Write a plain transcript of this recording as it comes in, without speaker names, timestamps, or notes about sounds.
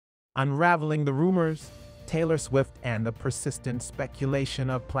Unraveling the rumors, Taylor Swift and the persistent speculation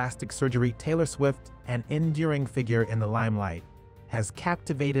of plastic surgery. Taylor Swift, an enduring figure in the limelight, has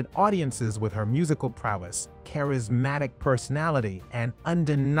captivated audiences with her musical prowess, charismatic personality, and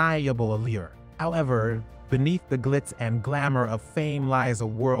undeniable allure. However, beneath the glitz and glamour of fame lies a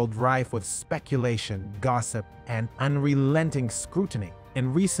world rife with speculation, gossip, and unrelenting scrutiny.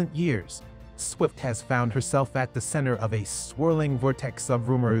 In recent years, Swift has found herself at the center of a swirling vortex of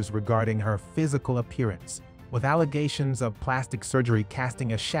rumors regarding her physical appearance, with allegations of plastic surgery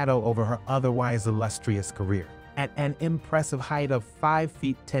casting a shadow over her otherwise illustrious career. At an impressive height of 5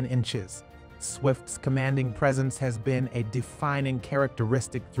 feet 10 inches, Swift's commanding presence has been a defining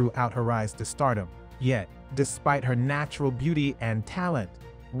characteristic throughout her rise to stardom. Yet, despite her natural beauty and talent,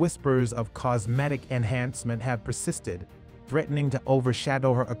 whispers of cosmetic enhancement have persisted, threatening to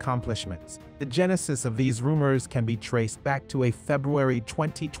overshadow her accomplishments. The genesis of these rumors can be traced back to a February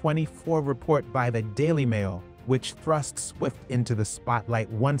 2024 report by the Daily Mail, which thrust Swift into the spotlight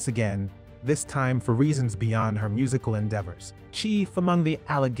once again, this time for reasons beyond her musical endeavors. Chief among the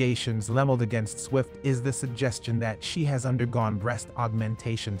allegations leveled against Swift is the suggestion that she has undergone breast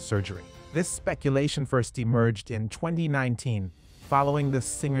augmentation surgery. This speculation first emerged in 2019, following the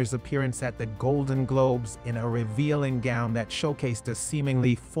singer's appearance at the Golden Globes in a revealing gown that showcased a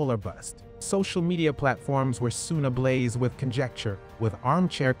seemingly fuller bust. Social media platforms were soon ablaze with conjecture, with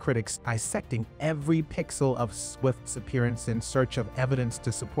armchair critics dissecting every pixel of Swift's appearance in search of evidence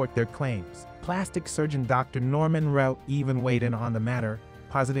to support their claims. Plastic surgeon Dr. Norman Rao even weighed in on the matter,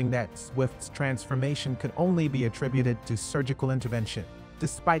 positing that Swift's transformation could only be attributed to surgical intervention.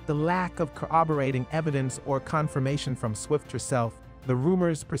 Despite the lack of corroborating evidence or confirmation from Swift herself, the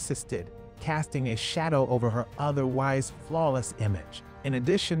rumors persisted, casting a shadow over her otherwise flawless image. In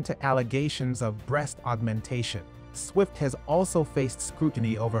addition to allegations of breast augmentation, Swift has also faced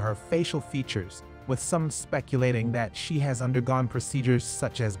scrutiny over her facial features, with some speculating that she has undergone procedures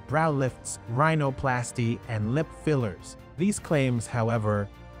such as brow lifts, rhinoplasty, and lip fillers. These claims, however,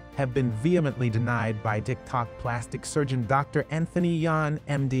 have been vehemently denied by TikTok plastic surgeon Dr. Anthony Youn,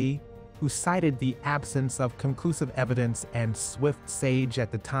 MD, who cited the absence of conclusive evidence and Swift's age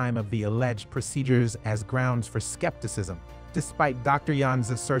at the time of the alleged procedures as grounds for skepticism. Despite Dr.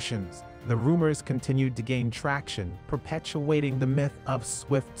 Youn's assertions, the rumors continued to gain traction, perpetuating the myth of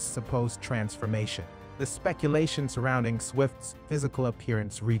Swift's supposed transformation. The speculation surrounding Swift's physical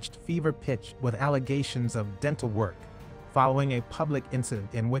appearance reached fever pitch with allegations of dental work, following a public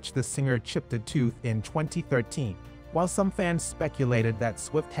incident in which the singer chipped a tooth in 2013. While some fans speculated that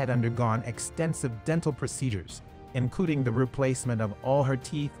Swift had undergone extensive dental procedures, including the replacement of all her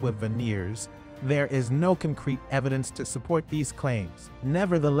teeth with veneers, there is no concrete evidence to support these claims.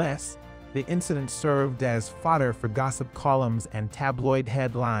 Nevertheless, the incident served as fodder for gossip columns and tabloid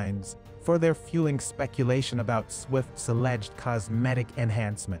headlines, further fueling speculation about Swift's alleged cosmetic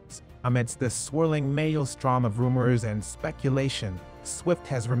enhancements. Amidst the swirling maelstrom of rumors and speculation, Swift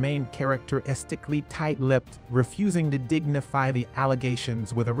has remained characteristically tight-lipped, refusing to dignify the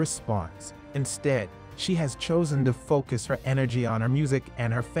allegations with a response. Instead, she has chosen to focus her energy on her music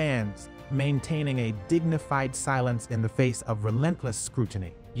and her fans, maintaining a dignified silence in the face of relentless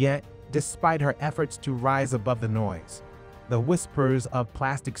scrutiny. Yet, despite her efforts to rise above the noise, the whispers of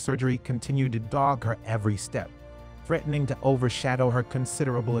plastic surgery continue to dog her every step, threatening to overshadow her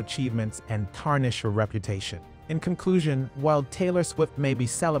considerable achievements and tarnish her reputation. In conclusion, while Taylor Swift may be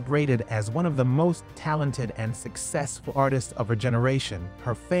celebrated as one of the most talented and successful artists of her generation,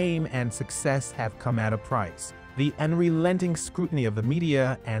 her fame and success have come at a price. The unrelenting scrutiny of the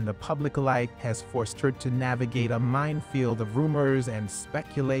media and the public alike has forced her to navigate a minefield of rumors and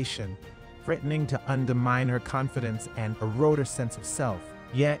speculation, threatening to undermine her confidence and erode her sense of self.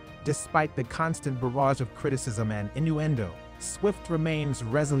 Yet, despite the constant barrage of criticism and innuendo, Swift remains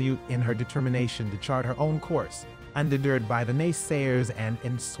resolute in her determination to chart her own course, undeterred by the naysayers and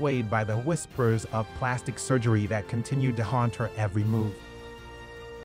unswayed by the whispers of plastic surgery that continue to haunt her every move.